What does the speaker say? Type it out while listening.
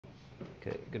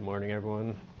Okay, good morning,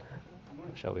 everyone.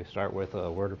 Shall we start with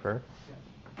a word of prayer?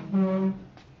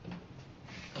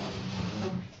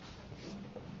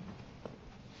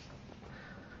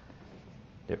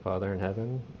 Dear Father in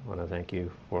heaven, I want to thank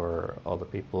you for all the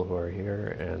people who are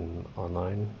here and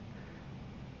online.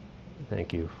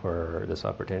 Thank you for this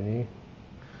opportunity.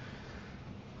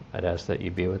 I'd ask that you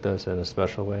be with us in a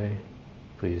special way.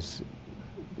 Please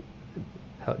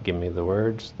help give me the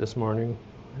words this morning.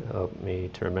 Help me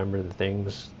to remember the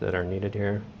things that are needed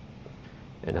here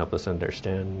and help us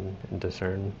understand and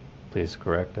discern. Please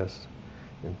correct us.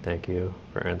 And thank you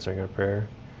for answering our prayer.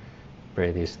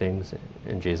 Pray these things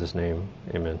in Jesus' name.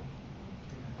 Amen.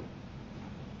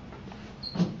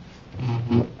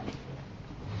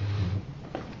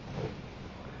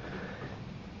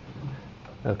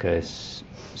 Okay,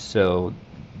 so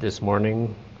this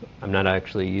morning I'm not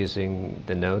actually using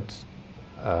the notes.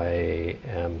 I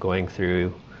am going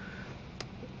through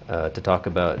to talk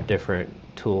about different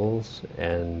tools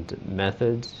and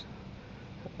methods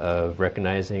of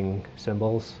recognizing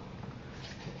symbols.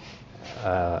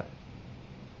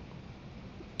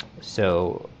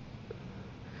 So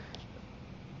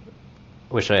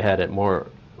I wish I had it more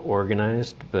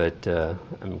organized, but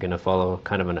I'm going to follow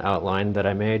kind of an outline that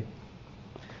I made.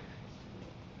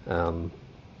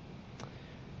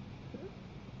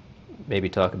 Maybe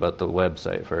talk about the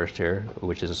website first here,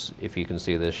 which is, if you can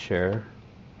see this share,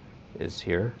 is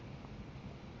here.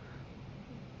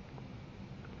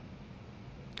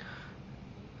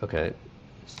 Okay,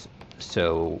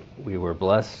 so we were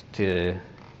blessed to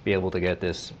be able to get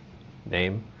this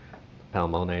name,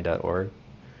 palmone.org.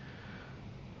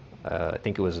 I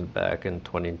think it was back in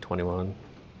 2021.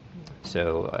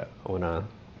 So I want to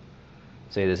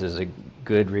say this is a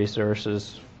good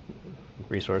resource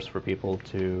for people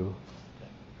to.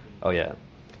 Oh yeah,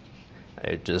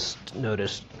 I just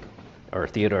noticed, or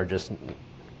Theodore just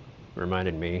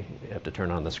reminded me, you have to turn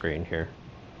on the screen here.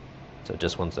 So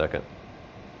just 1 second.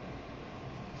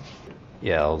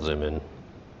 Yeah, I'll zoom in.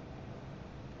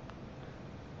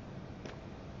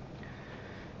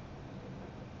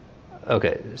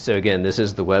 Okay, so again, this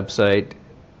is the website.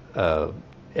 It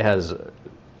has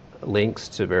links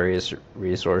to various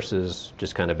resources,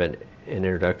 just kind of an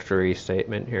introductory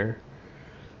statement here.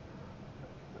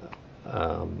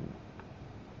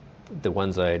 The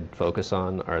ones I'd focus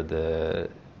on are the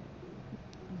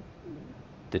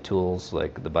tools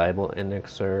like the Bible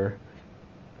indexer,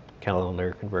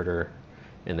 calendar converter,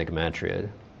 and the gematria.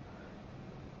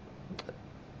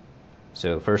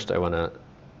 So first I want to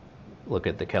look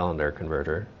at the calendar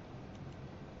converter.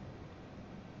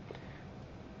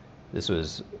 This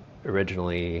was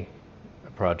originally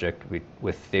a project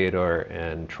with Theodore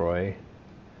and Troy,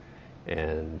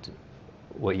 and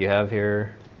what you have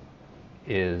here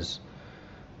is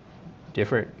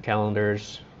different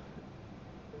calendars,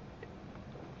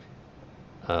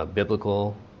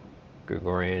 biblical,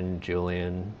 Gregorian,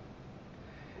 Julian.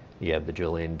 You have the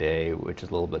Julian day, which is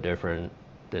a little bit different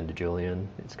than the Julian.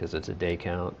 It's because it's a day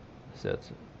count, so it's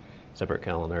a separate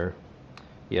calendar.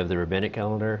 You have the rabbinic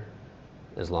calendar,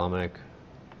 Islamic.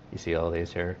 You see all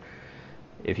these here.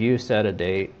 If you set a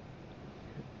date,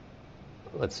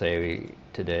 let's say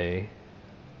today,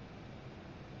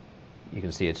 you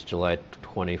can see it's July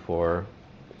 24.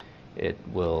 It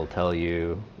will tell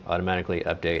you, automatically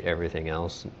update everything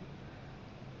else.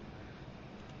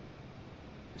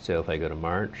 So if I go to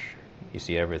March, you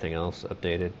see everything else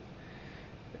updated.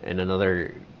 And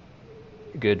another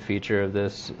good feature of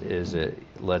this is it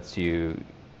lets you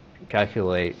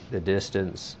calculate the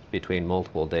distance between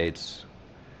multiple dates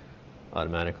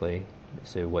automatically.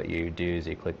 So what you do is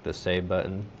you click the Save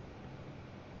button.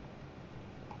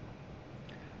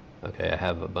 Okay, I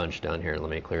have a bunch down here.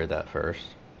 Let me clear that first.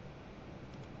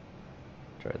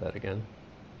 Try that again.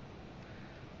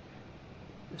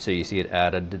 So you see it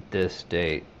added this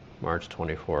date, March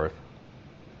 24th.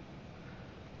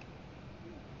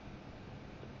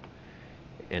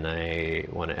 And I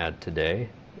want to add today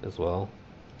as well.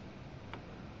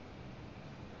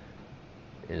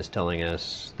 It's telling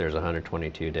us there's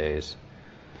 122 days.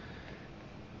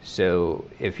 So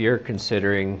if you're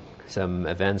considering some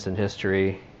events in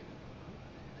history,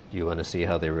 you want to see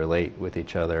how they relate with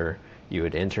each other, you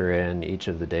would enter in each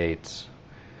of the dates,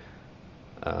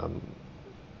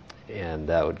 and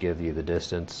that would give you the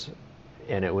distance,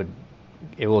 and it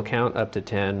will count up to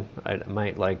 10. I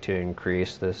might like to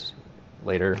increase this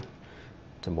later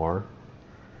to more.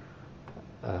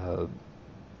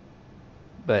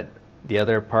 But the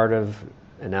other part of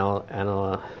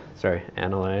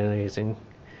analyzing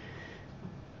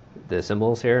the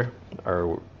symbols here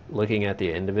are looking at the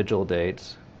individual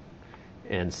dates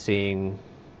and seeing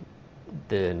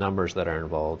the numbers that are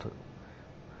involved.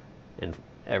 And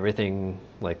everything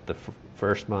like the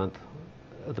first month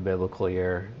of the biblical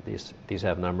year, these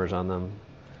have numbers on them.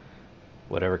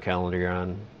 Whatever calendar you're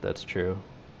on, that's true.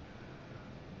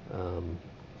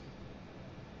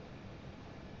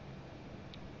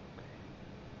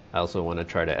 I also want to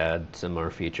try to add some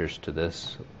more features to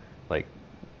this, like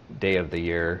day of the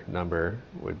year number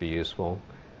would be useful.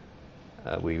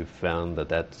 We've found that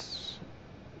that's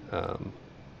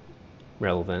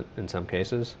relevant in some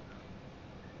cases.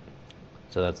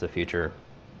 So that's the future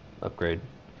upgrade.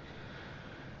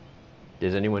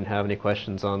 Does anyone have any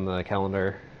questions on the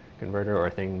calendar converter or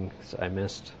things I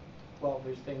missed? Well,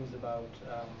 there's things about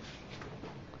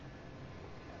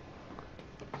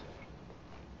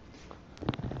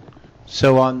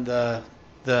so on the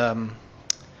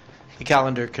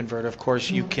calendar converter, of course,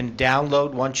 you can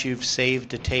download once you've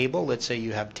saved a table. Let's say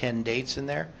you have 10 dates in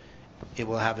there. It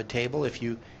will have a table. If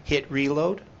you hit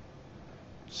reload,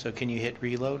 so can you hit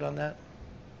reload on that?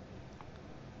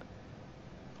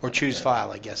 Or choose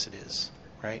file, I guess it is,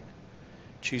 right?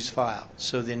 Choose file.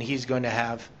 So then he's going to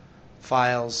have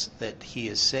files that he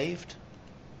has saved,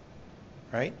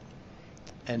 right?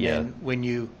 And then when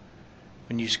you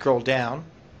scroll down,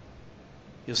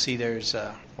 you'll see there's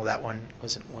well, that one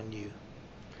wasn't one you.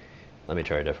 Let me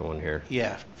try a different one here.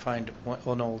 Yeah, find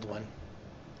an old one.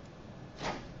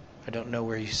 I don't know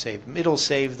where you save them. It'll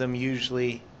save them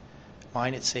usually.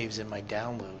 Mine, it saves in my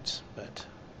downloads, but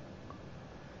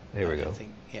here we go.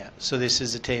 Yeah. So this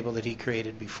is a table that he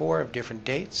created before of different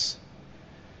dates,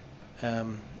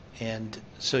 and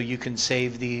so you can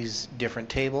save these different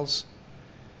tables.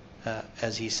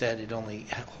 As he said, it only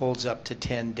holds up to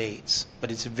 10 dates,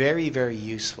 but it's very, very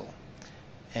useful.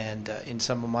 And in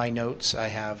some of my notes, I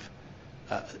have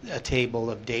a table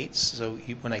of dates. So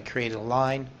when I create a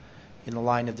line, in the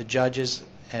line of the judges,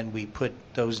 and we put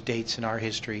those dates in our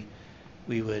history,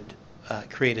 we would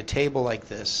create a table like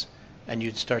this, and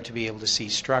you'd start to be able to see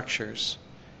structures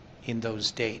in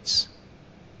those dates.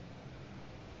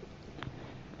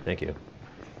 Thank you.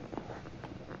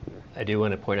 I do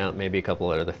want to point out maybe a couple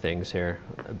of other things here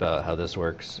about how this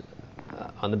works.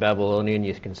 On the Babylonian,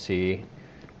 you can see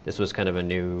this was kind of a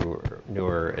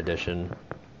newer edition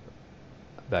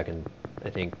back in, I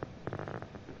think,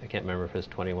 I can't remember if it's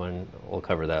 21. We'll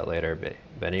cover that later.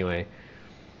 But anyway,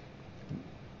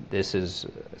 this is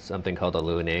something called a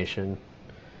lunation.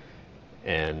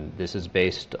 And this is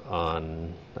based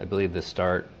on, I believe, the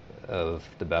start of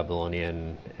the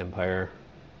Babylonian Empire.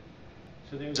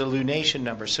 So there's a lunation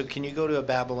number. So can you go to a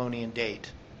Babylonian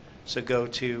date? So go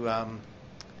to,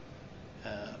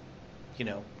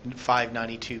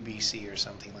 592 BC or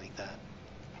something like that.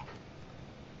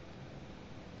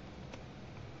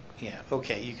 Yeah,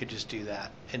 okay, you could just do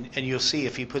that. And you'll see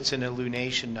if he puts in a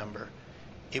lunation number,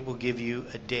 it will give you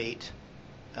a date.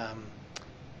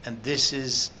 And this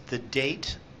is the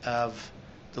date of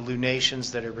the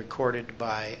lunations that are recorded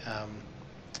by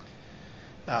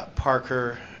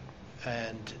Parker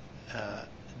and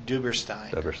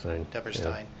Duberstein.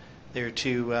 Yeah. There are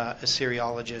two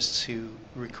Assyriologists who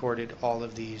recorded all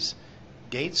of these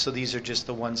dates, so these are just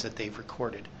the ones that they've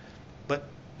recorded. But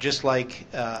just like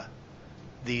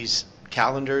these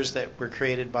calendars that were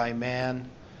created by man,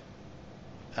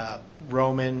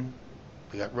 Roman,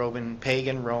 we got Roman,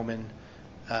 pagan, Roman,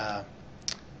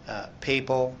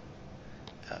 papal,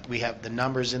 we have the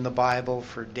numbers in the Bible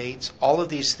for dates. All of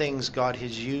these things, God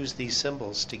has used these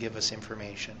symbols to give us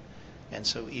information. And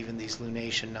so even these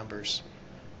lunation numbers,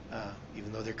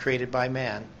 even though they're created by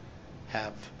man,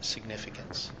 have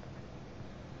significance.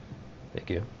 Thank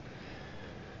you.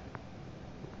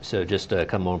 So just a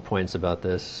couple more points about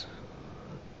this.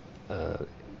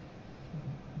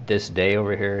 This day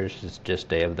over here is just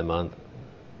day of the month.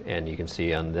 And you can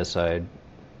see on this side,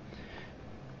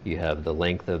 you have the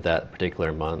length of that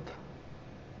particular month.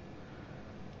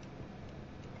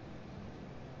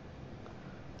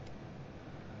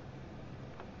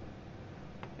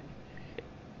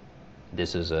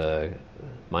 This is a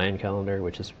Mayan calendar,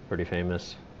 which is pretty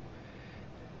famous.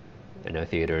 I know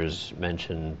Theodore's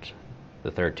mentioned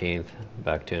the 13th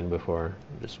back tune before.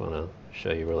 Just want to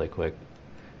show you really quick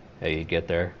how you get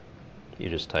there. You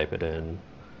just type it in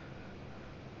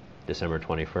December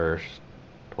 21st,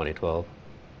 2012.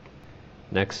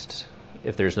 Next,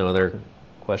 if there's no other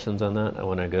questions on that, I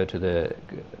want to go to the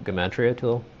Gematria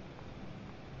tool.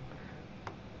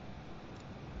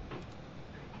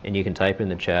 And you can type in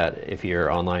the chat if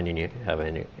you're online and you have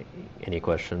any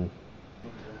question.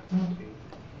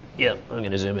 Yep, I'm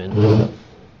going to zoom in.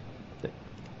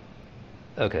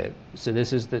 Okay, so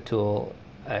this is the tool.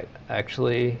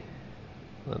 Actually,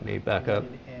 let me back up.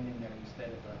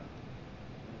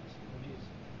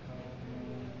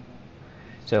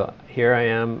 So here I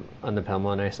am on the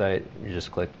Palmoni site. You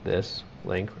just click this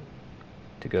link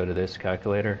to go to this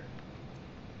calculator.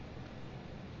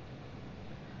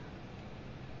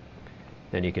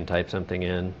 Then you can type something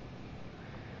in.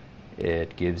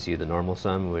 It gives you the normal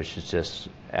sum, which is just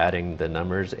adding the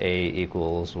numbers a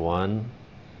equals 1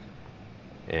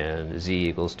 and z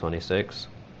equals 26.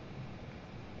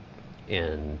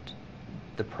 And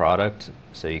the product,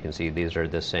 so you can see these are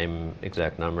the same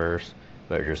exact numbers,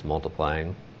 but you're just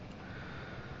multiplying.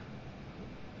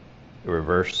 The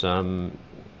reverse sum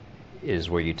is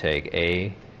where you take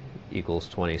a equals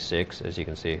 26, as you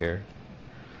can see here,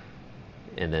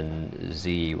 and then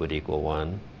z would equal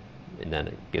 1, and then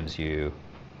it gives you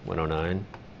 109,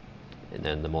 and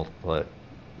then the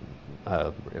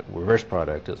reverse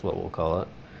product is what we'll call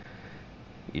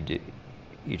it.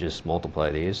 You just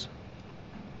multiply these.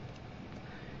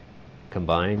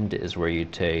 Combined is where you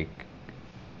take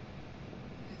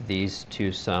these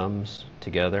two sums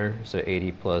together, so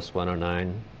 80 plus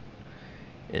 109,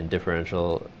 and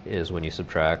differential is when you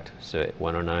subtract, so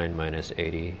 109 minus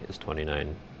 80 is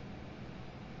 29.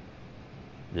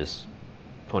 This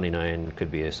 29 could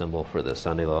be a symbol for the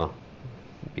Sunday law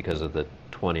because of the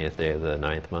 20th day of the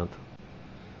 9th month.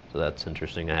 So that's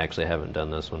interesting. I actually haven't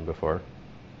done this one before.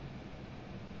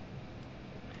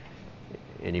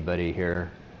 Anybody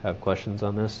here have questions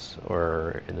on this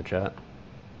or in the chat?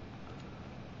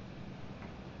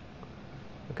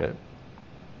 Okay.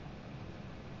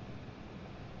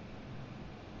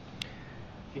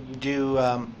 Can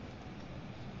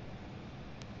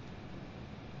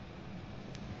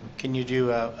you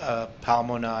do a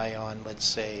Palmoni on, let's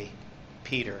say,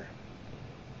 Peter?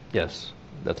 Yes,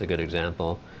 that's a good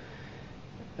example.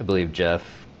 I believe Jeff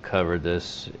covered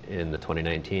this in the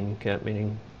 2019 CAP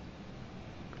meeting.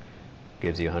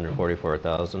 Gives you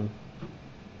 144,000.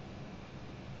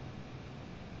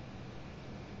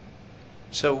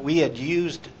 So we had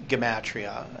used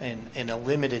gematria in a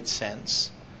limited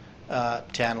sense to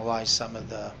analyze some of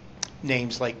the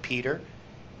names like Peter.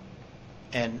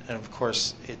 And of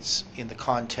course, it's in the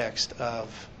context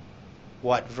of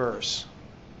what verse?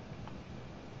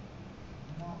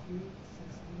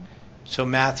 So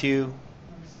Matthew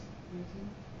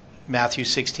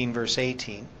 16, verse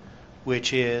 18,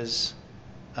 which is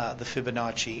the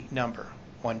Fibonacci number,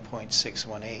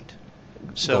 1.618.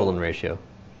 So, golden ratio.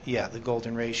 Yeah, the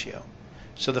golden ratio.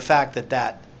 So the fact that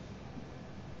that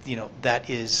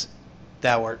is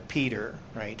thou art Peter,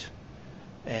 right?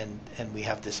 And we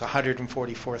have this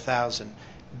 144,000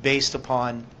 based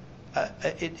upon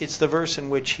it's the verse in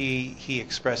which he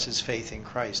expresses faith in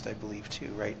Christ, I believe,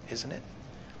 too, right? Isn't it?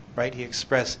 Right? He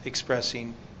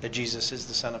expressing that Jesus is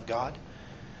the Son of God.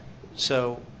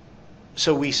 So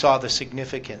we saw the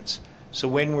significance. So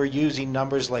when we're using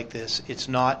numbers like this, it's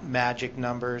not magic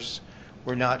numbers.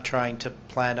 We're not trying to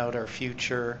plan out our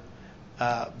future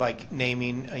by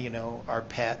naming, our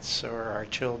pets or our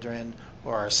children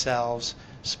or ourselves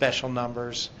special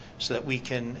numbers so that we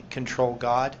can control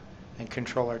God and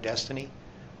control our destiny.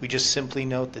 We just simply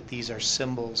note that these are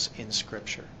symbols in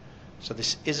Scripture. So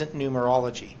this isn't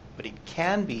numerology, but it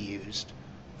can be used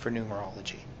for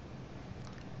numerology,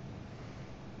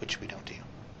 which we don't do.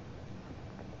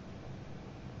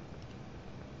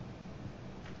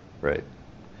 Right.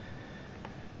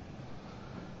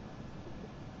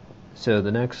 So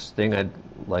the next thing I'd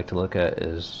like to look at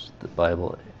is the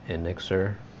Bible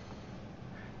Annexer.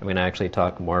 I'm going to actually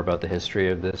talk more about the history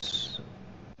of this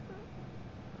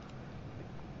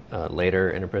later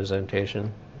in a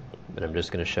presentation, but I'm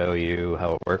just going to show you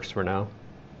how it works for now.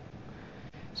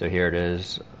 So here it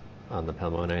is on the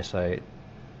Palmoni site.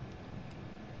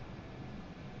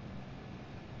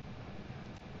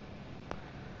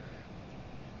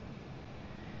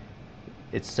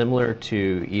 It's similar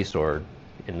to eSword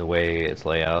in the way it's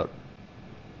laid out.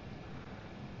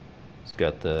 It's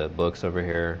got the books over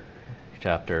here,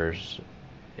 chapters,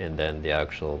 and then the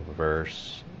actual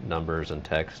verse, numbers, and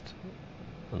text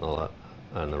on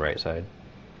the right side.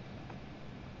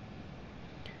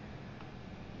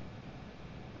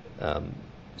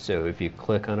 So if you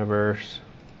click on a verse,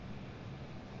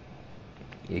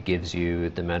 it gives you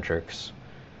the metrics.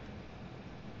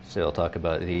 So I'll talk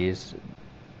about these.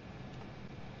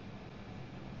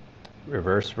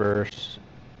 Reverse verse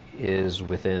is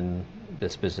within the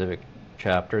specific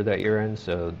chapter that you're in.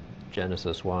 So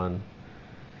Genesis 1,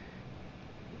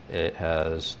 it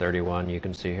has 31, you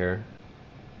can see here,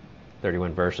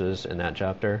 31 verses in that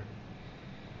chapter.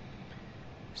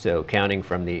 So counting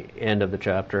from the end of the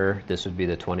chapter, this would be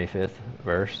the 25th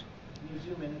verse. Can you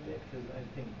zoom in a bit, because I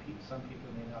think some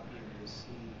people may not be able to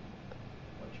see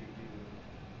what you're doing.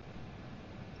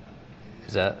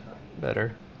 Is that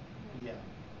better? Yeah.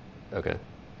 Okay.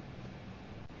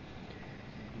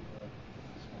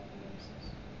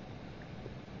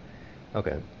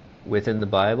 Okay. Within the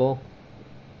Bible,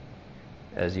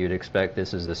 as you'd expect,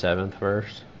 this is the 7th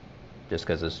verse, just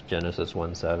because it's Genesis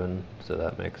 1:7, so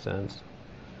that makes sense.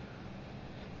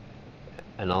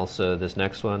 And also this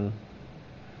next one,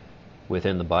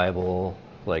 within the Bible,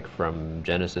 like from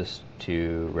Genesis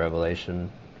to Revelation,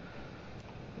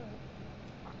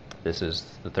 this is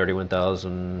the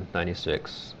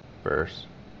 31,096 verse.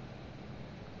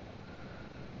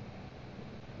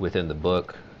 Within the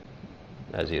book,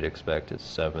 as you'd expect, it's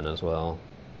 7 as well.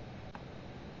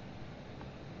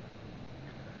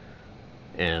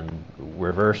 And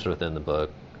reversed within the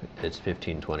book, it's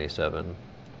 1527.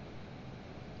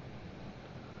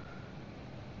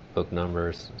 Book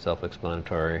numbers,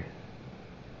 self-explanatory.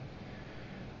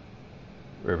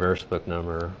 Reverse book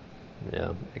number,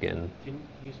 yeah, again. Can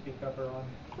you speak up or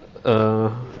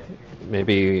on?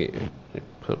 Maybe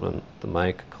put the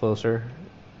mic closer.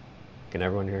 Can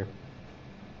everyone hear?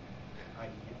 I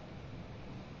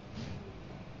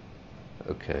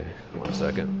can. Okay, 1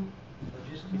 second. Or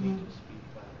just you need to speak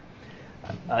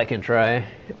louder. I can try.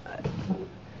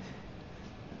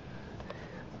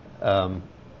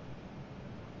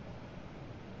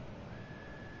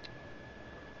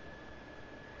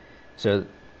 So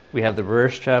we have the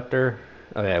verse chapter.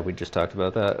 Oh yeah, we just talked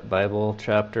about that. Bible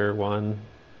chapter 1,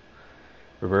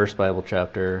 reverse Bible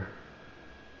chapter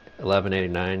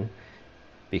 1189,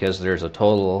 because there's a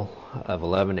total of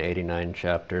 1189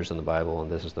 chapters in the Bible,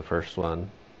 and this is the first one.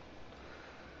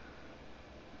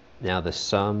 Now the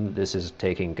sum, this is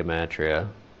taking gematria.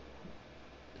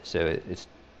 So it's,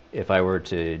 if I were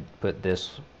to put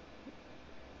this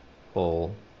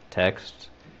whole text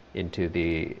into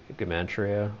the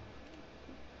gematria,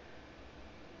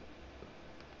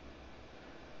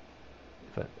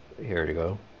 here to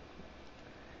go,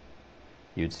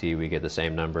 you'd see we get the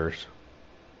same numbers.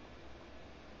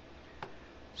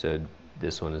 So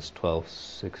this one is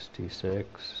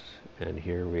 1266, and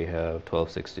here we have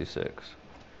 1266.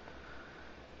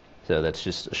 So that's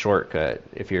just a shortcut.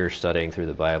 If you're studying through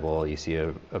the Bible, you see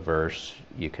a verse,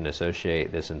 you can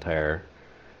associate this entire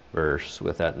verse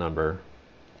with that number.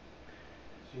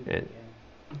 And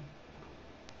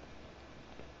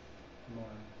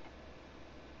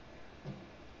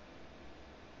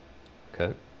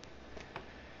okay.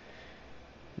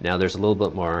 Now there's a little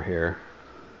bit more here.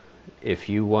 If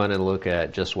you want to look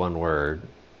at just one word,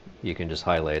 you can just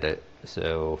highlight it.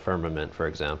 So firmament, for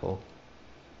example.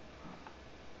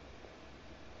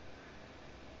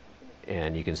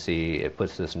 And you can see it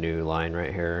puts this new line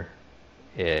right here.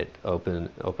 It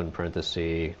open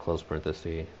parenthesis, close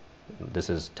parenthesis. This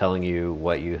is telling you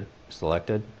what you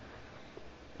selected.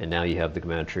 And now you have the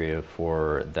gematria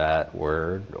for that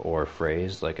word or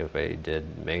phrase. Like if I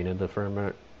did main of the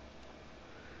firmament,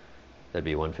 that'd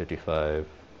be 155,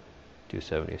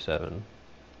 277.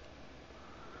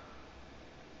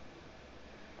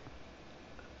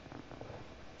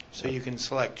 So you can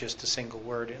select just a single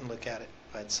word and look at it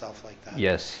by itself like that.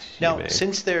 Yes. Now,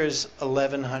 since there's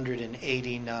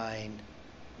 1189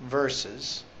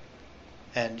 verses,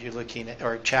 and you're looking at,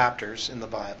 or chapters in the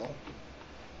Bible,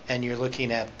 and you're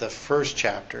looking at the first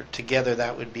chapter, together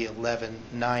that would be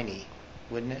 1190,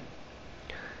 wouldn't it?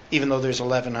 Even though there's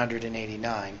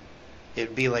 1189, it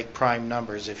would be like prime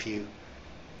numbers. If you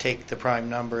take the prime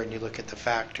number and you look at the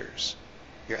factors,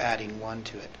 you're adding 1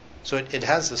 to it. So it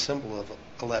has the symbol of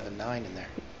 11.9 in there.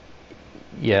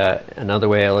 Yeah, another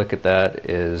way I look at that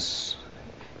is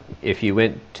if you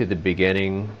went to the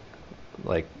beginning,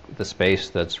 like the space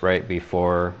that's right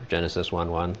before Genesis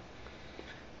 1:1,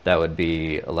 that would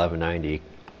be 1190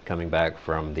 coming back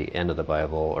from the end of the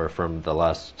Bible or from the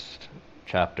last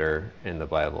chapter in the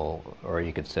Bible, or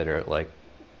you consider it like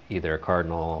either a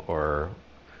cardinal or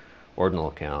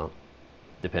ordinal count,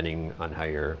 depending on how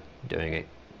you're doing it,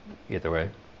 either way.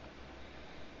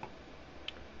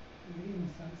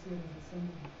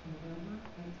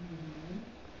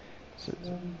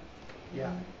 Yeah.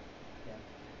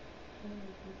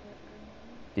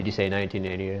 Did you say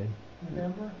 1988?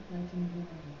 November 1989.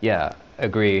 Yeah,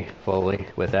 agree fully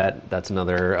with that. That's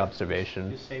another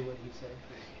observation. Just say what he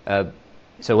said.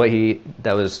 So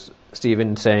that was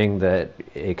Stephen saying that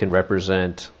it can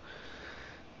represent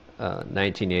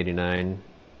 1989,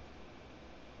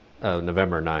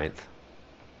 November 9th.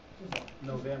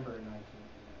 November 1989.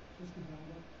 Just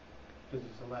November. Because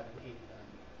it's 1189.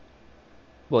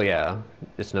 Well, yeah,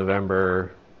 it's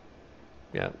November.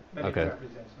 Yeah, But okay. it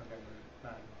represents November 9th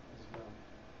as well.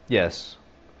 Yes.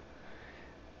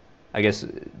 I guess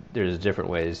there's different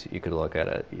ways you could look at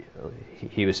it.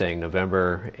 He was saying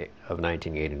November of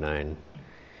 1989.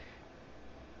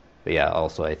 But yeah,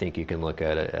 also I think you can look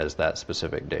at it as that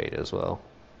specific date as well.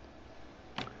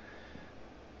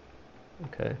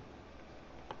 Okay.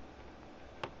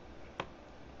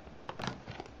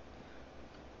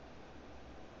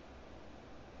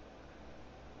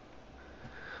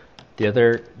 The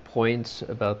other points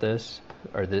about this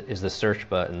is the search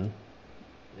button,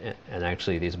 and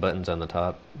actually these buttons on the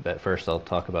top. But first I'll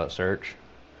talk about search.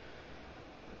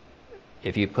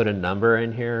 If you put a number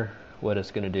in here, what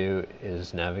it's going to do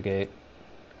is navigate.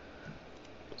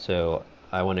 So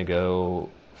I want to go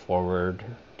forward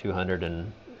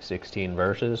 216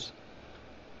 verses.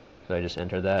 So I just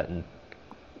enter that and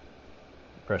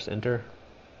press enter.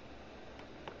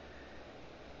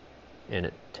 And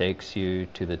it takes you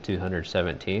to the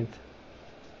 217th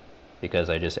because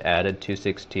I just added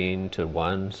 216 to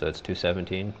 1, so it's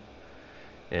 217.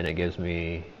 And it gives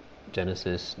me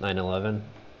Genesis 9:11.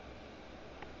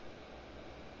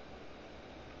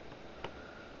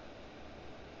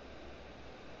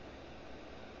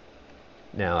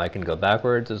 Now I can go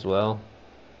backwards as well.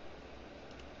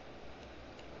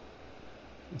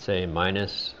 Say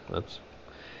minus, whoops.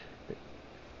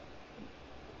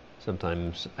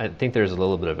 Sometimes I think there's a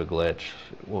little bit of a glitch.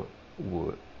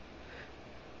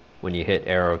 When you hit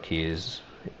arrow keys,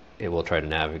 it will try to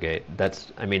navigate.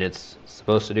 I mean, it's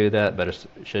supposed to do that, but it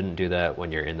shouldn't do that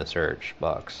when you're in the search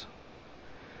box.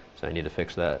 So I need to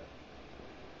fix that.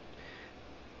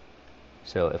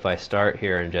 So if I start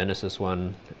here in Genesis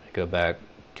 1, I go back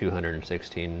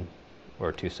 216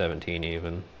 or 217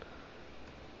 even.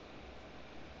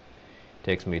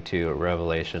 Takes me to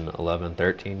Revelation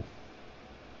 11:13.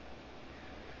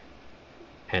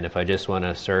 And if I just want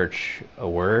to search a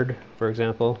word, for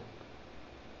example,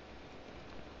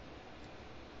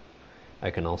 I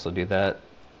can also do that.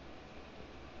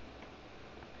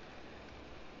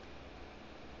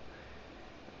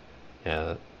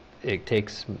 Yeah, it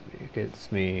gets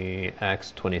me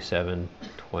Acts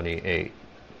 27:28,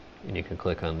 and you can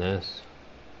click on this.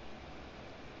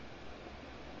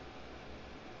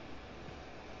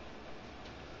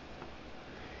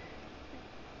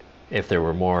 If there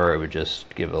were more, it would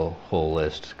just give a whole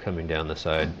list coming down the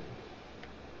side.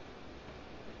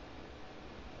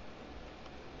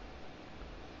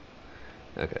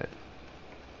 Okay.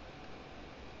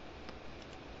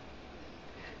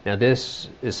 Now this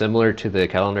is similar to the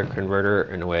calendar converter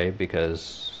in a way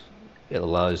because it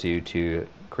allows you to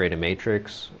create a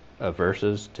matrix of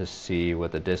verses to see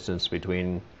what the distance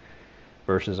between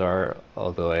verses are,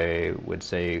 although I would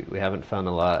say we haven't found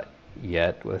a lot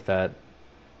yet with that.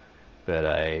 But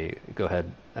I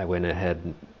went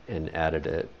ahead and added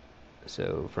it.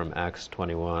 So from Acts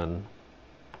 21,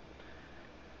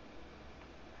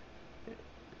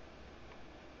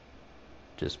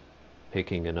 just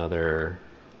picking another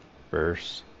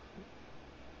verse,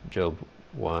 Job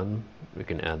 1, we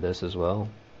can add this as well.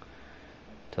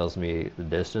 Tells me the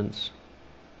distance.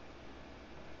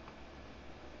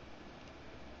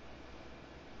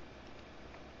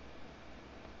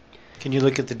 Can you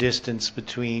look at the distance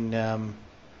between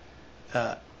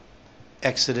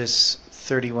Exodus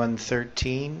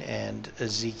 31:13 and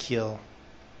Ezekiel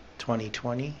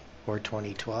 20:20 or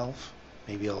 20:12?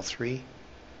 Maybe all three.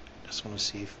 Just want to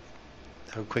see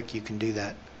how quick you can do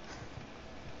that.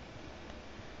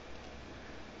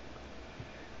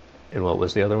 And what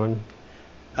was the other one?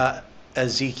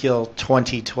 Ezekiel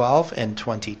 20:12 and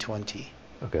 20:20.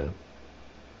 Okay.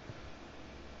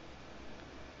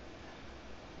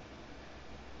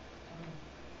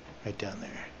 Right down there.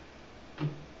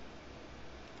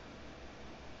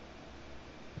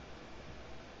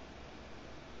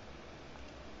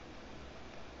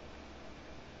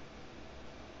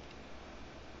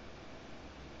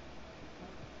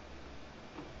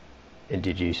 And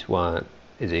did you want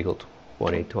Ezekiel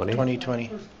 20:20? 20:20.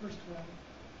 First 12.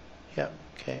 Yeah,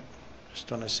 okay.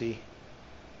 Just want to see.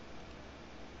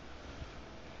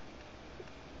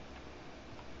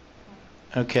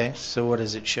 Okay, so what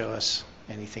does it show us?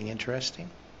 Anything interesting?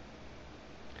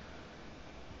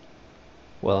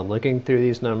 Well, I'm looking through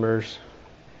these numbers,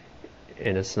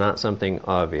 and it's not something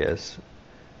obvious.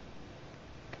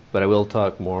 But I will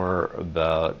talk more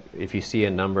about if you see a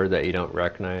number that you don't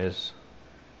recognize,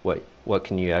 what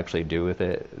can you actually do with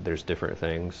it? There's different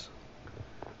things.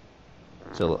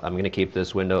 So I'm going to keep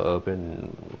this window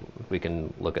open. We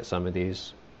can look at some of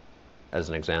these as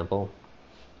an example.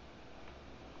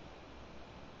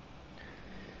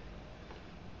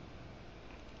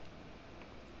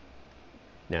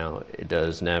 Now it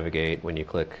does navigate when you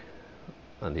click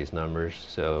on these numbers,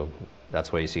 so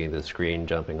that's why you see the screen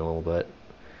jumping a little bit.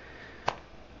 I'm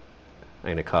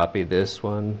going to copy this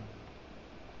one.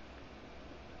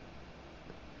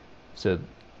 So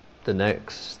the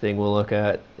next thing we'll look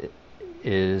at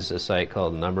is a site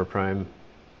called Number Prime.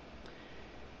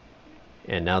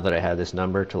 And now that I have this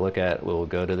number to look at, we'll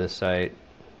go to this site.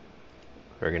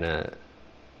 We're going to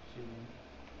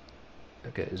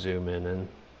zoom in and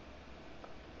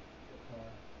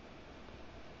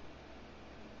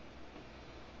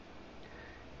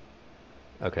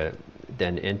okay,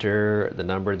 then enter the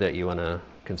number that you want to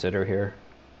consider here.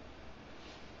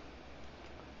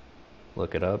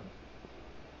 Look it up.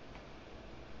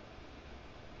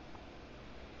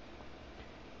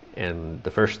 And the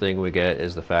first thing we get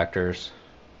is the factors.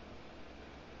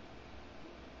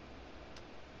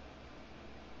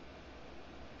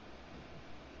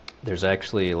 There's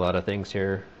actually a lot of things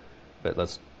here, but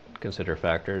let's consider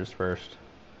factors first.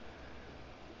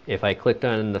 If I clicked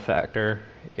on the factor,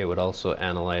 it would also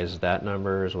analyze that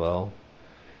number as well.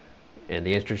 And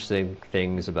the interesting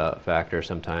things about factors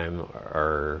sometimes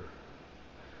are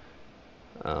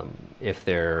if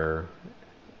they're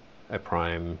a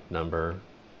prime number,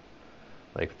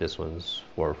 like this one's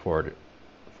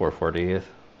 440th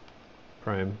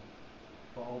prime.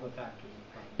 For all the factors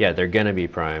of prime. Yeah, they're going to be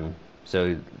prime.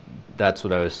 So that's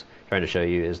what I was trying to show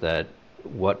you, is that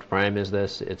what prime is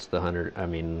this? It's the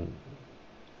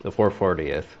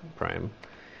 440th prime.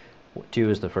 2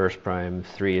 is the first prime,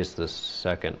 3 is the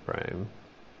second prime.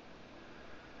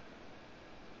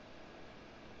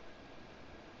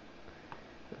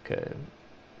 Okay.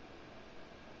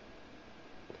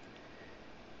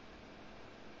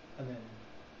 And then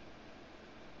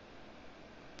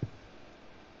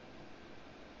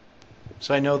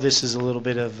so I know this is a little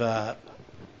bit of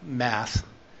math,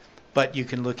 but you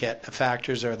can look at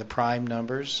factors are the prime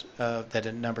numbers that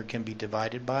a number can be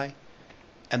divided by,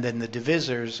 and then the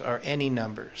divisors are any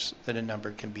numbers that a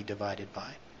number can be divided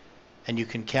by. And you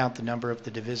can count the number of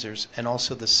the divisors and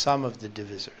also the sum of the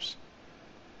divisors.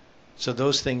 So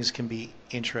those things can be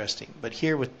interesting. But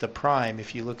here with the prime,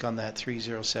 if you look on that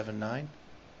 3079,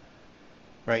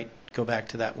 right, go back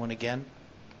to that one again,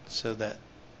 so that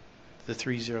the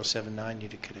 3079, you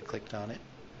could have clicked on it.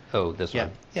 Oh, this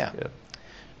one? Yeah.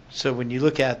 So when you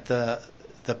look at the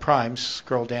primes,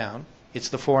 scroll down, it's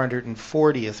the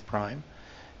 440th prime,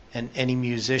 and any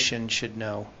musician should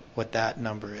know what that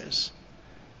number is.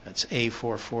 That's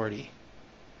A440.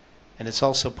 And it's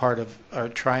also part of our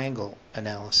triangle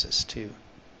analysis too.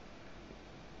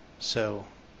 So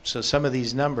some of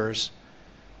these numbers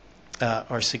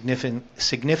are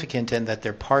significant in that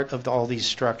they're part of all these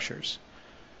structures.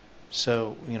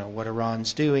 So, what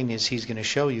Aran's doing is he's going to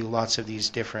show you lots of these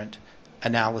different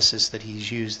analysis that he's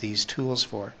used these tools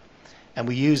for. And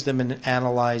we use them in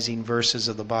analyzing verses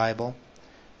of the Bible,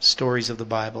 stories of the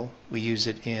Bible. We use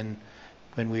it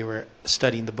when we were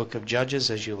studying the book of Judges,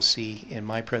 as you'll see in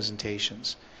my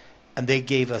presentations. And they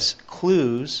gave us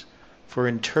clues for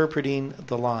interpreting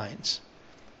the lines.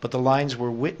 But the lines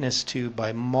were witnessed to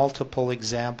by multiple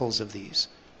examples of these.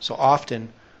 So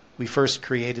often we first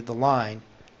created the line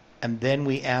and then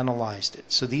we analyzed it.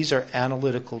 So these are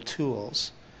analytical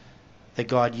tools that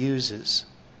God uses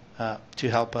to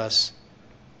help us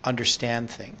understand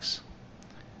things.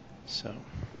 So,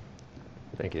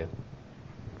 thank you.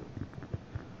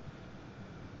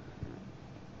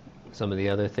 Some of the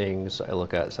other things I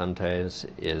look at sometimes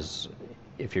is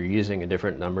if you're using a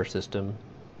different number system,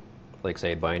 like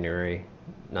say binary,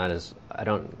 I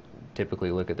don't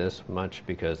typically look at this much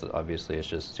because obviously it's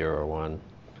just 0 or 1.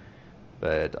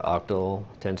 But octal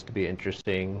tends to be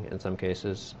interesting in some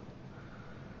cases.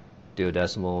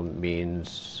 Duodecimal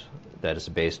means that it's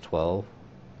base 12.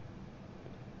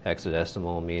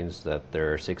 Hexadecimal means that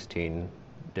there are 16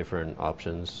 different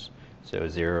options. So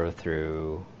 0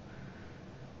 through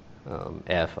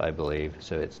F, I believe.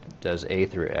 So it does A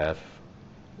through F.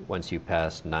 Once you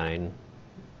pass 9,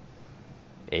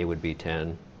 A would be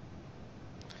 10.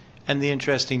 and the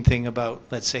interesting thing about,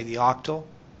 let's say, the octal,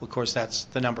 of course, that's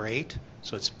the number 8,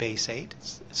 so it's base 8.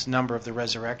 It's the number of the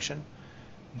resurrection.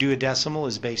 Duodecimal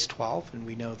is base 12, and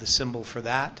we know the symbol for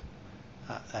that.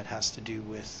 That has to do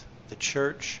with the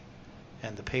church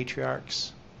and the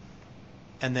patriarchs.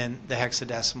 And then the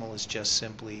hexadecimal is just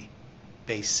simply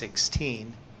base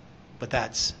 16, but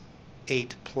that's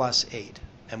 8 plus 8,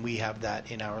 and we have that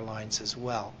in our lines as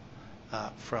well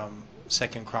from 2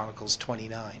 Chronicles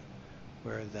 29,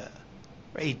 where the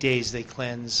 8 days they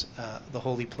cleanse the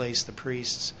holy place, the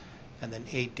priests, and then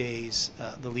 8 days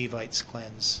the Levites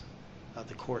cleanse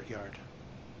the courtyard.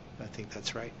 I think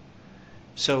that's right.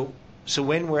 So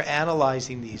when we're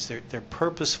analyzing these, they're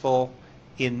purposeful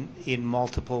in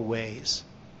multiple ways,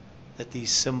 that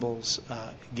these symbols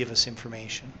give us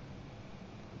information.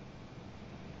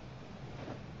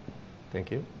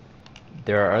 Thank you.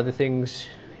 There are other things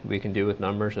we can do with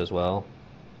numbers as well.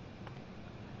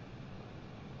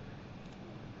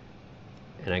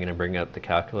 And I'm going to bring up the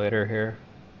calculator here.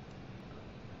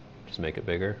 Just make it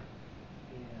bigger.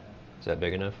 Yeah. Is that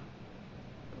big enough?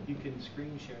 You can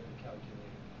screen share the calculator,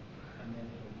 and then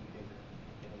it'll be bigger.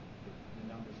 The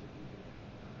numbers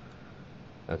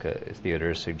will be bigger. Okay, Theodore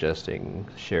is suggesting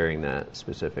sharing that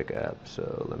specific app,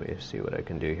 so let me see what I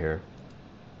can do here.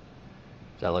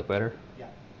 Does that look better? Yeah.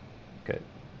 Okay.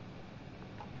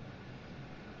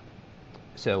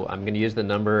 So I'm going to use the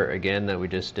number again that we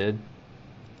just did.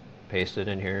 Paste it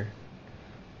in here,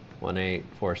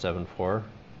 18474.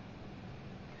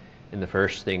 And the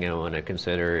first thing I want to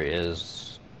consider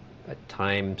is a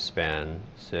time span.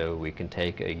 So we can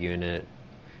take a unit,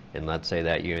 and let's say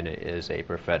that unit is a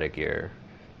prophetic year,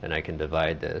 and I can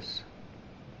divide this.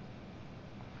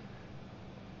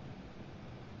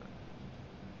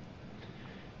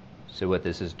 So what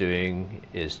this is doing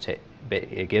is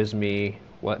it gives me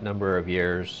what number of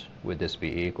years would this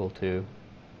be equal to.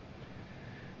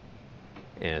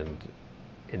 And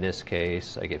in this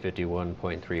case, I get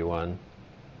 51.31.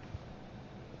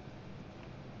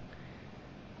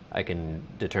 I can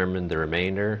determine the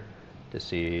remainder to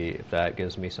see if that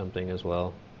gives me something as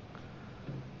well.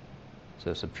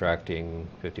 So subtracting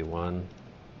 51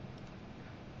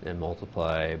 and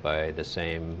multiply by the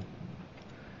same,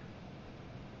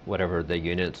 whatever the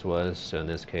units was, so in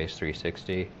this case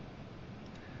 360.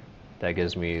 That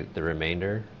gives me the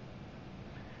remainder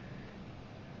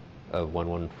of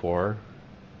 114.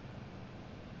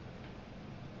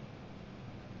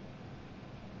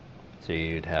 So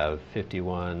you'd have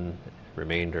 51,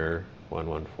 remainder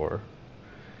 114.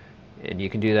 And you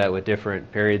can do that with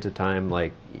different periods of time,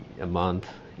 like a month.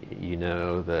 You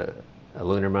know, a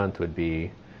lunar month would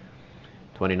be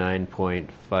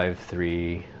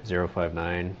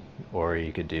 29.53059, or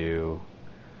you could do,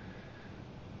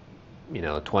 you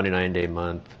know, a 29-day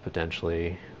month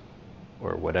potentially,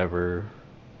 or whatever.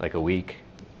 Like a week,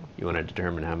 you want to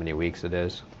determine how many weeks it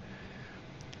is.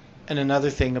 And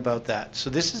another thing about that, so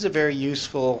this is a very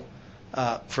useful,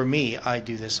 for me, I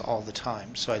do this all the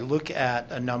time. So I look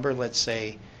at a number, let's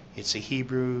say it's a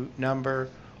Hebrew number,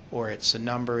 or it's a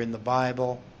number in the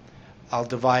Bible. I'll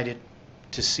divide it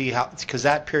to see how, because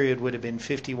that period would have been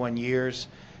 51 years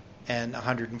and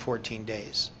 114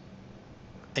 days.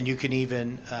 And you can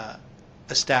even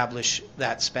establish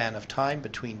that span of time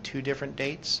between two different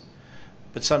dates.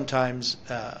 But sometimes,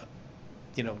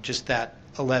 you know, just that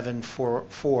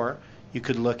 11.4, you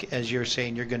could look, as you're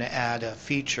saying, you're going to add a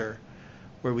feature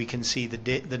where we can see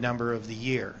the number of the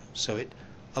year. So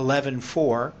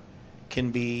 11.4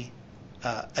 can be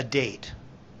a date.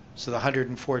 So the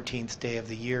 114th day of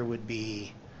the year would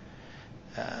be,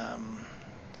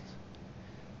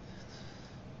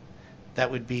 that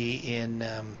would be in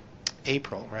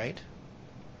April, right?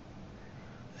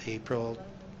 April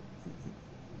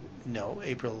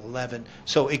 11.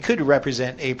 So it could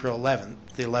represent April 11th,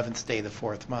 the 11th day of the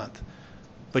fourth month.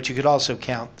 But you could also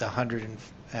count the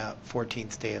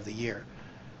 114th day of the year.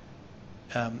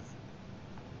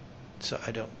 So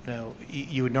I don't know.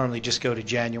 You would normally just go to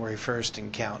January 1st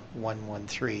and count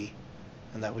 113,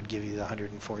 and that would give you the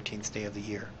 114th day of the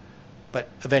year. But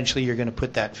eventually you're going to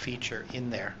put that feature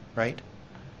in there, right?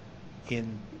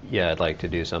 Yeah, I'd like to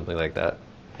do something like that.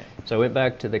 Okay. So I went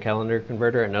back to the calendar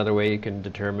converter. Another way you can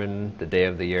determine the day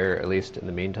of the year, at least in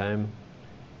the meantime,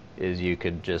 is you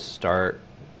could just start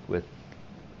with,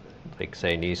 like,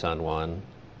 say, Nissan 1,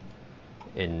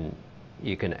 and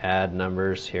you can add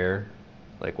numbers here,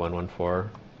 like 114.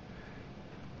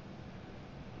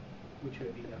 Which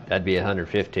would be That'd be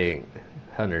 115th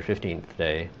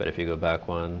day, but if you go back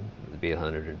one, it'd be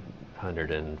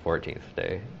 114th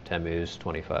day. Tammuz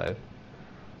 25.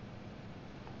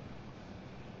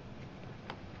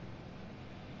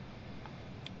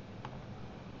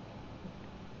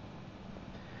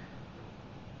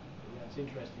 Yeah, it's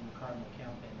interesting. The cardinal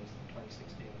count then is the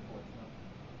 26th day of the fourth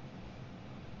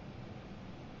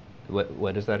month.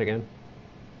 What is that again?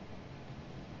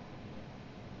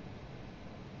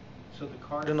 So the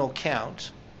cardinal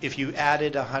count, if you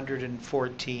added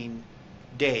 114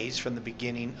 days from the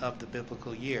beginning of the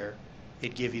biblical year,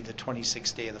 it'd give you the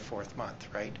 26th day of the fourth month,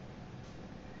 right?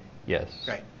 Yes.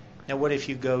 Right. Now what if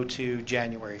you go to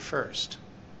January 1st?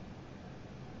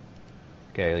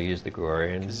 Okay, I'll use the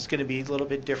Gregorian. Because it's going to be a little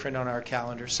bit different on our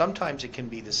calendar. Sometimes it can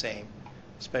be the same,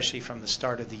 especially from the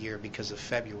start of the year because of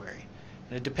February.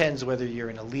 And it depends whether you're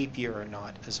in a leap year or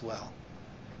not as well.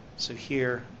 So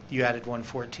here, You added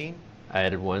 114? I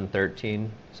added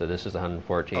 113, so this is the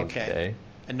 114th Okay. day.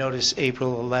 And notice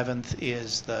April 11th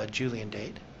is the Julian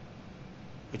date,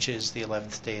 which is the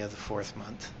 11th day of the 4th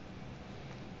month.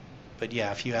 But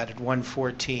yeah, if you added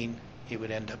 114, it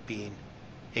would end up being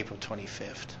April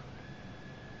 25th.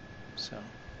 So,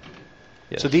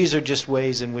 Yes. so these are just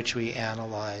ways in which we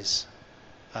analyze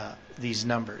these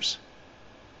numbers.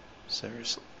 So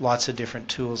there's lots of different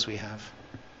tools we have.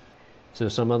 So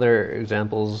some other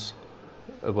examples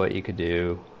of what you could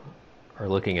do are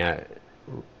looking at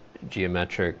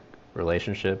geometric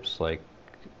relationships, like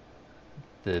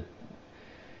if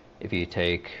you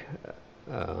take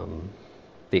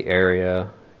the area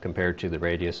compared to the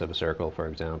radius of a circle, for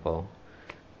example,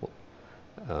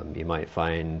 you might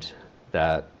find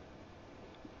that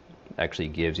actually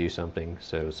gives you something.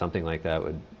 So something like that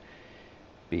would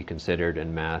be considered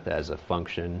in math as a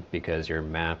function, because you're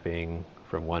mapping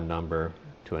from one number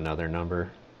to another number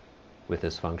with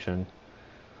this function.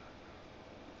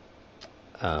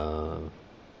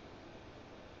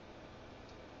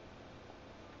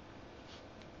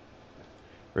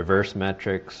 Reverse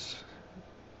metrics,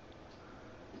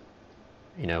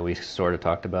 we sort of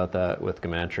talked about that with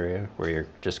gematria, where you're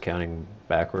just counting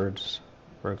backwards,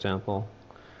 for example.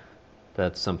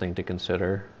 That's something to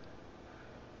consider.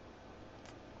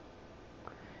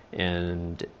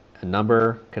 And a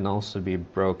number can also be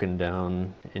broken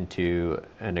down into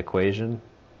an equation.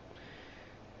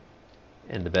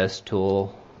 And the best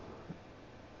tool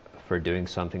for doing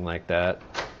something like that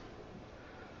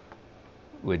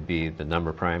would be the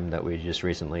number prime that we just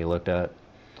recently looked at,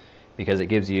 because it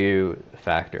gives you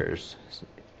factors.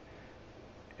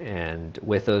 And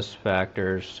with those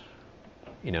factors,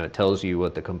 it tells you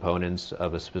what the components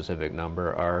of a specific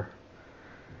number are.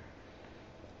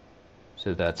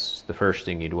 So that's the first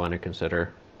thing you'd want to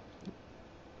consider.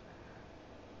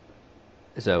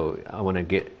 So I want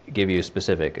to give you a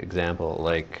specific example,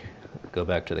 like go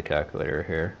back to the calculator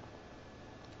here.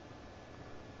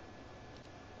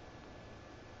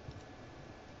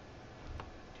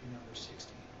 Do number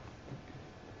 16.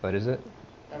 What is it?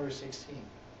 Number 16.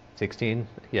 16?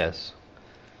 Yes.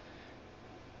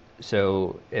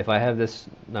 So if I have this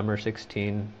number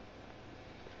 16,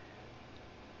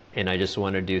 and I just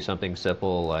want to do something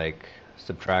simple like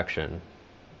subtraction,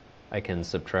 I can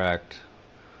subtract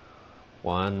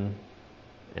 1,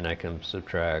 and I can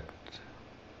subtract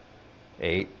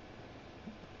 8,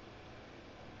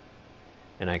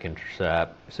 and I can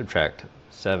subtract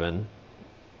 7.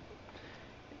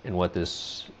 And what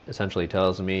this essentially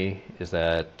tells me is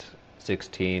that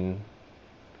 16,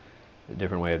 a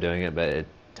different way of doing it, but it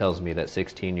tells me that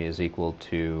 16 is equal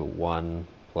to 1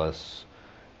 plus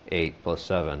 8 plus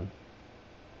 7.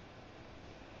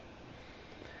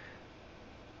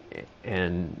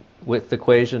 And with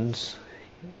equations,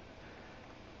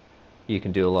 you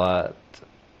can do a lot.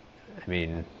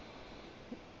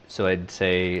 So I'd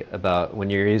say about when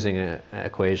you're using an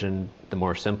equation, the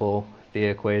more simple the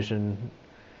equation,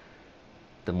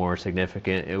 the more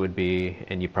significant it would be,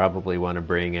 and you probably want to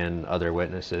bring in other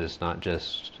witnesses, not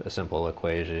just a simple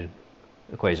equation.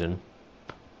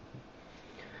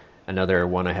 Another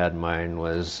one I had in mind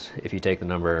was if you take the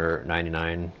number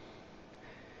 99,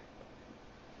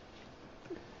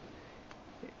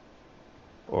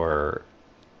 or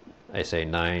I say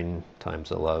 9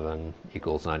 times 11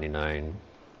 equals 99.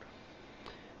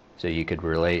 So you could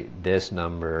relate this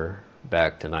number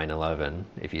back to 9/11.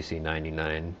 If you see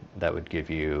 99, that would give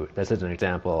you, this is an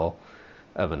example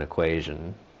of an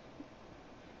equation.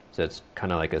 So it's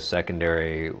kind of like a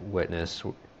secondary witness,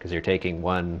 because you're taking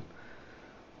one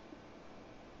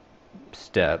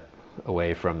step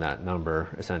away from that number,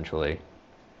 essentially,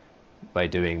 by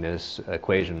doing this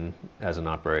equation as an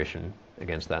operation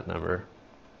against that number.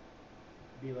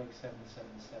 Be like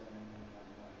 777 and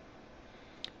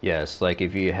 111. Yes, like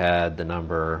if you had the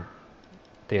number,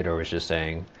 Theodore was just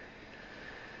saying,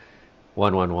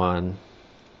 111,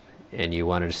 and you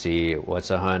wanted to see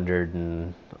what's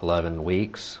 111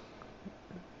 weeks.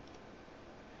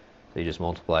 So you just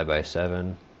multiply by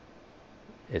 7.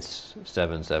 It's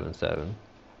 777.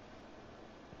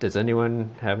 Does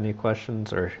anyone have any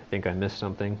questions or think I missed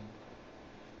something?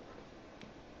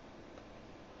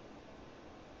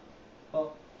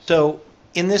 So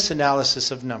in this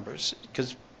analysis of numbers,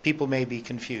 because people may be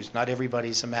confused, not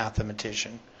everybody's a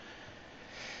mathematician,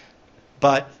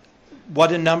 but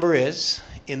what a number is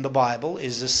in the Bible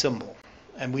is a symbol.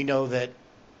 And we know that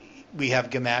we have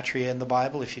gematria in the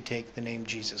Bible. If you take the name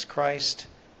Jesus Christ,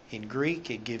 in Greek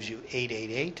it gives you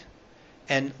 888.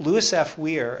 And Louis F.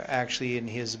 Weir, actually in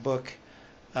his book,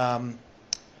 The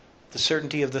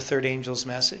Certainty of the Third Angel's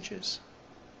Messages,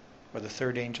 or the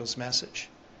third angel's message.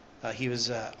 He was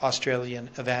an Australian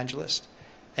evangelist,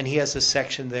 and he has a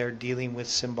section there dealing with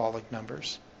symbolic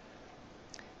numbers.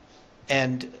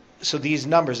 And so these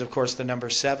numbers, of course, the number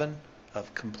 7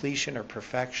 of completion or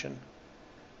perfection,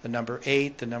 the number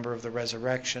 8, the number of the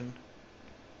resurrection,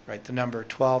 right? The number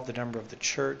 12, the number of the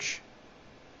church,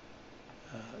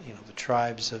 the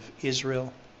tribes of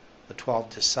Israel, the 12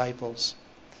 disciples.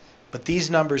 But these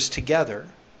numbers together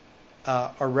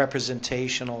are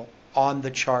representational on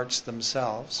the charts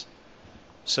themselves.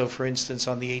 So, for instance,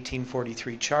 on the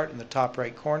 1843 chart in the top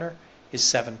right corner is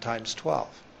 7 times 12.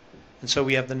 And so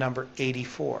we have the number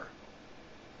 84.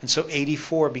 And so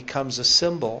 84 becomes a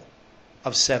symbol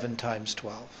of 7 times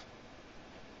 12.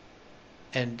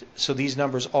 And so these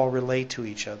numbers all relate to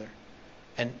each other.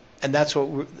 And that's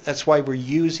why we're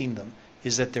using them,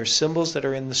 is that they're symbols that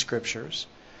are in the scriptures,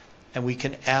 and we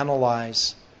can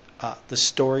analyze the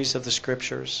stories of the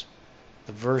scriptures,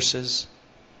 the verses,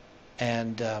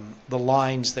 and the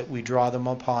lines that we draw them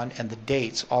upon, and the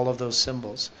dates. All of those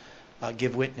symbols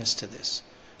give witness to this.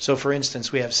 So, for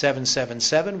instance, we have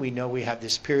 777. We know we have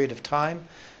this period of time,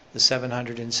 the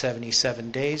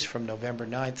 777 days from November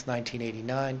 9th,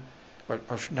 1989, or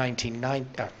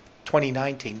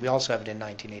 2019. We also have it in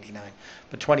 1989.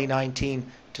 But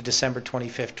 2019 to December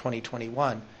 25th,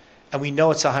 2021. And we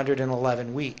know it's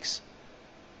 111 weeks.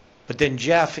 But then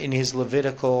Jeff, in his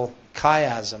Levitical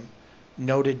chiasm,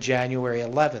 noted January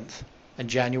 11th. And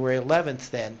January 11th,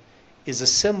 then, is a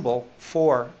symbol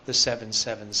for the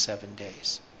 777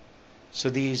 days. So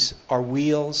these are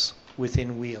wheels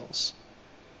within wheels.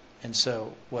 And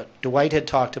so what Dwight had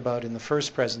talked about in the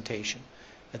first presentation,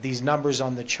 that these numbers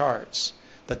on the charts,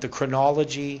 that the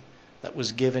chronology that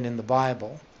was given in the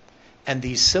Bible, and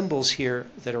these symbols here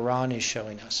that Aran is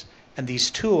showing us, and these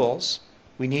tools,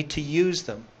 we need to use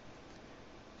them.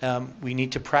 We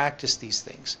need to practice these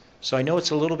things. So I know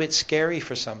it's a little bit scary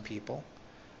for some people,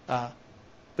 but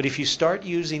if you start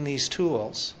using these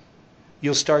tools,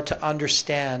 you'll start to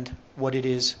understand what it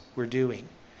is we're doing.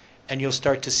 And you'll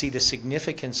start to see the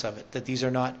significance of it, that these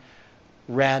are not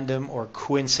random or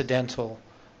coincidental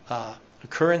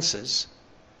occurrences,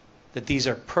 that these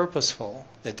are purposeful,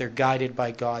 that they're guided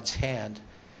by God's hand,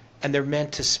 and they're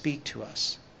meant to speak to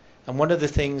us. And one of the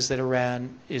things that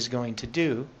Aran is going to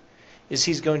do is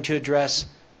he's going to address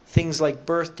things like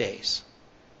birthdays,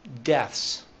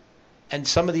 deaths, and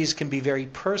some of these can be very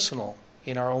personal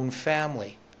in our own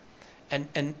family.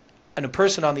 And a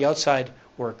person on the outside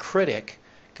or a critic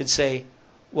could say,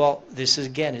 well, this is,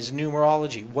 again, is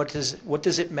numerology. What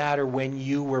does it matter when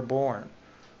you were born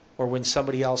or when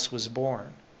somebody else was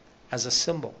born as a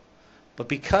symbol? But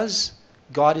because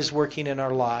God is working in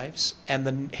our lives and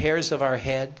the hairs of our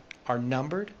head are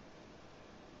numbered,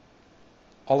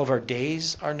 all of our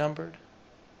days are numbered,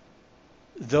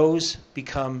 those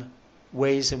become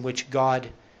ways in which God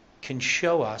can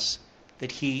show us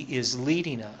that He is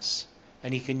leading us,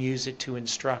 and He can use it to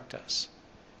instruct us.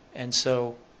 And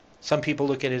so some people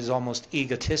look at it as almost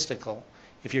egotistical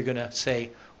if you're going to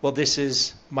say, well, this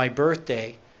is my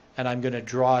birthday and I'm going to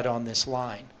draw it on this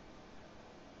line.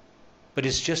 But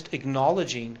it's just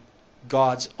acknowledging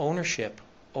God's ownership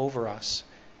over us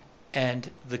and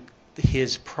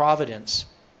His providence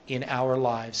in our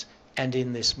lives and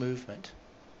in this movement.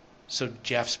 So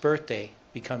Jeff's birthday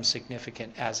becomes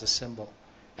significant as a symbol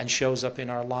and shows up in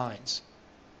our lines.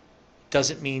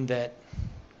 Doesn't mean that,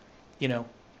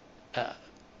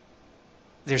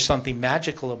 there's something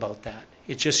magical about that.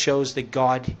 It just shows that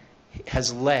God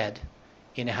has led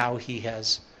in how He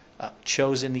has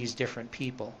chosen these different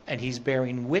people, and He's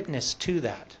bearing witness to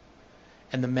that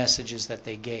and the messages that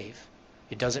they gave.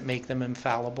 It doesn't make them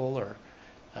infallible or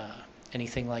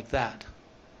anything like that.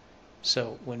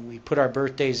 So when we put our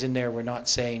birthdays in there, we're not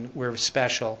saying we're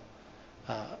special.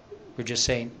 We're just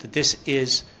saying that this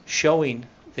is showing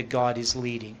that God is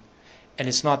leading. And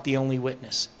it's not the only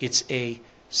witness. It's a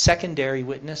secondary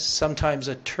witness, sometimes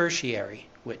a tertiary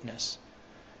witness.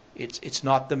 It's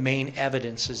not the main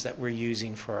evidences that we're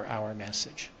using for our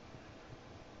message.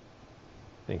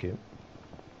 Thank you.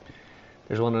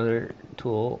 There's one other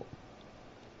tool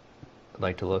I'd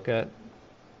like to look at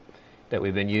that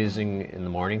we've been using in the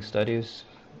morning studies.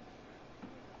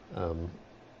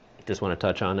 Just want to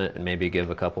touch on it and maybe give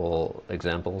a couple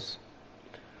examples.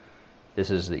 This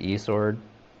is the eSword,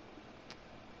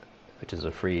 which is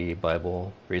a free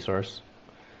Bible resource.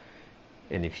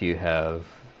 And if you have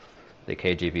the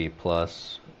KJV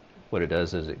Plus, what it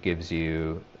does is it gives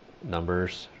you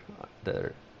numbers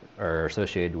that are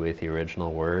associated with the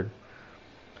original word,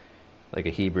 like a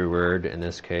Hebrew word in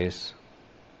this case.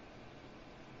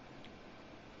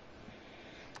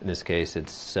 In this case,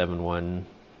 it's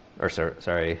or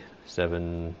sorry,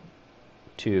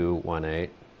 7218,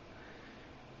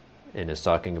 and it's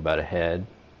talking about a head.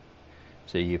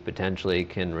 So you potentially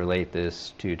can relate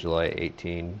this to July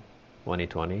 18,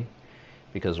 2020,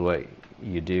 because what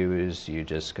you do is you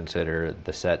just consider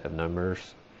the set of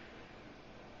numbers,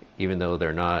 even though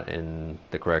they're not in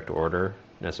the correct order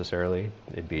necessarily.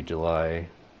 It'd be July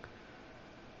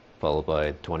followed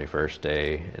by 21st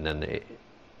day, and then the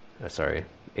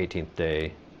 18th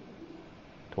day,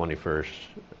 21st,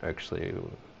 actually,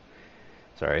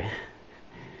 sorry,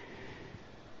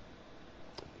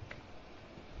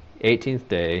 18th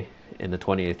day in the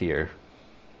 20th year.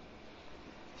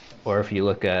 Or if you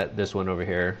look at this one over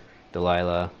here,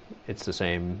 Delilah, it's the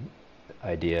same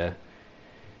idea.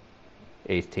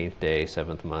 18th day,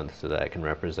 7th month, so that can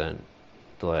represent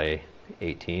July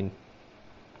 18.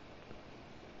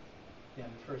 Yeah, the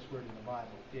first word in the Bible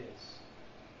is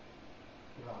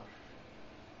Rosh.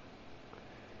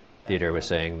 Theodore was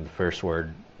saying the first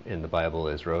word in the Bible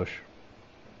is Rosh.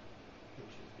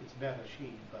 It's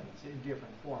Bereshit, but it's in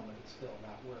different form, but it's still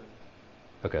that word.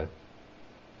 Okay.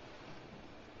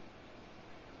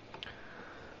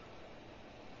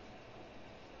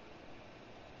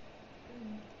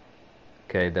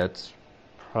 Okay, that's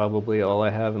probably all I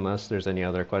have, unless there's any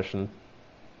other question.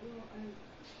 Well,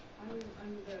 I was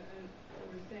under the, I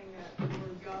was saying that the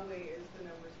word Yahweh is the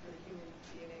numbers for the human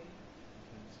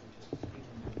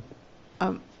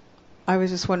DNA. I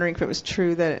was just wondering if it was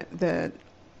true that the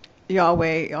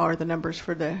Yahweh are the numbers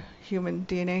for the human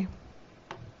DNA.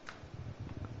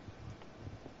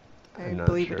 I I'm not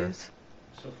believe sure. it is.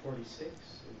 So 46,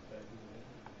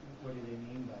 what do they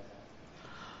mean by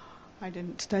that? I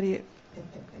didn't study it.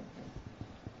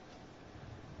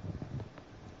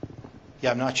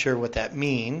 Yeah, I'm not sure what that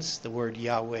means. The word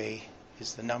Yahweh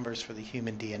is the numbers for the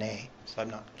human DNA, so I'm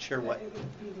not sure what. It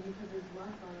would be because there's life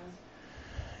on us.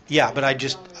 Yeah, but I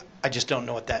just don't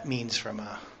know what that means from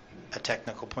a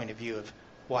technical point of view of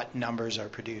what numbers are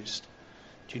produced.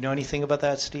 Do you know anything about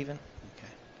that, Stephen?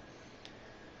 Okay.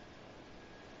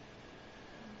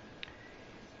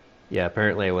 Yeah,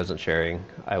 apparently I wasn't sharing.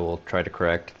 I will try to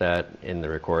correct that in the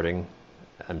recording.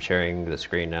 I'm sharing the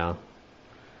screen now.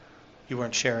 You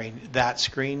weren't sharing that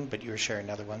screen, but you were sharing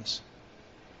other ones.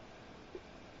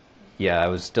 Yeah, I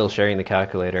was still sharing the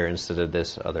calculator instead of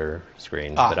this other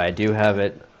screen, but I do have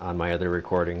it on my other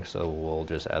recording, so we'll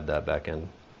just add that back in.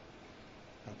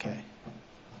 Okay.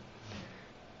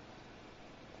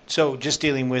 So just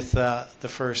dealing with the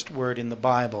first word in the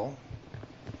Bible,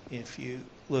 if you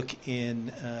look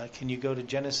in, can you go to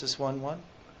Genesis 1:1?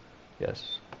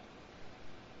 Yes.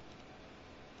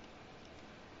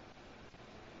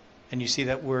 And you see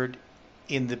that word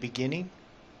in the beginning?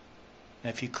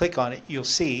 Now if you click on it, you'll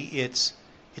see it's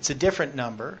a different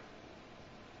number,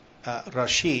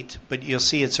 Rashit, but you'll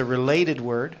see it's a related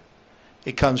word.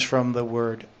 It comes from the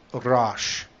word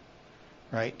Rosh,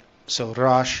 right? So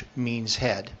Rosh means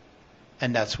head,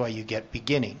 and that's why you get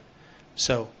beginning.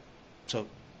 So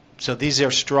these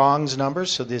are Strong's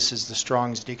numbers, so this is the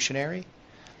Strong's dictionary.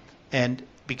 And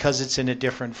because it's in a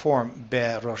different form,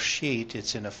 Beroshit,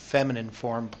 it's in a feminine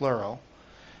form, plural,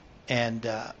 and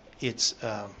it's,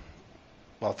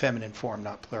 feminine form,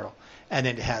 not plural. And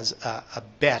it has a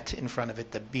bet in front of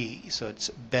it, the B, so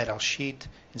it's Beroshit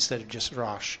instead of just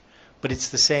Rosh. But it's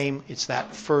the same, it's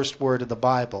that first word of the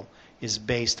Bible is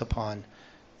based upon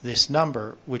this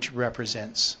number, which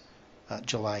represents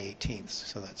July 18th.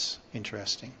 So that's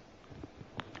interesting.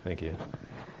 Thank you.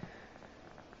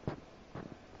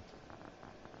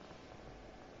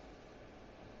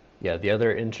 Yeah, the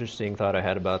other interesting thought I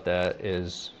had about that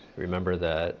is, remember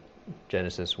that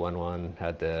Genesis 1:1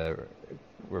 had the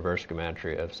reverse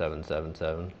gematria of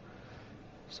 777.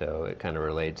 So it kind of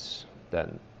relates that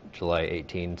July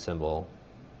 18 symbol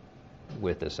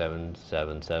with the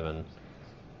 777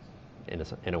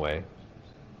 in a way.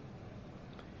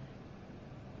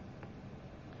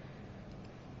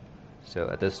 So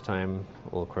at this time,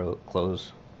 we'll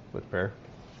close with prayer.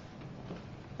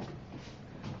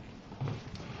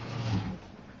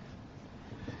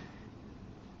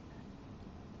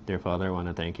 Dear Father, I want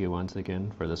to thank you once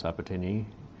again for this opportunity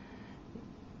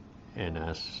and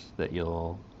ask that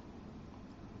you'll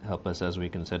help us as we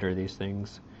consider these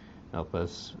things, help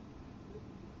us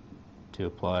to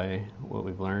apply what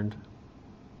we've learned.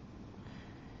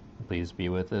 Please be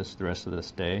with us the rest of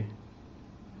this day.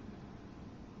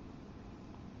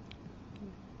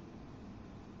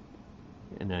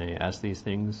 And I ask these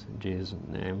things in Jesus'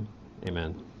 name.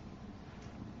 Amen.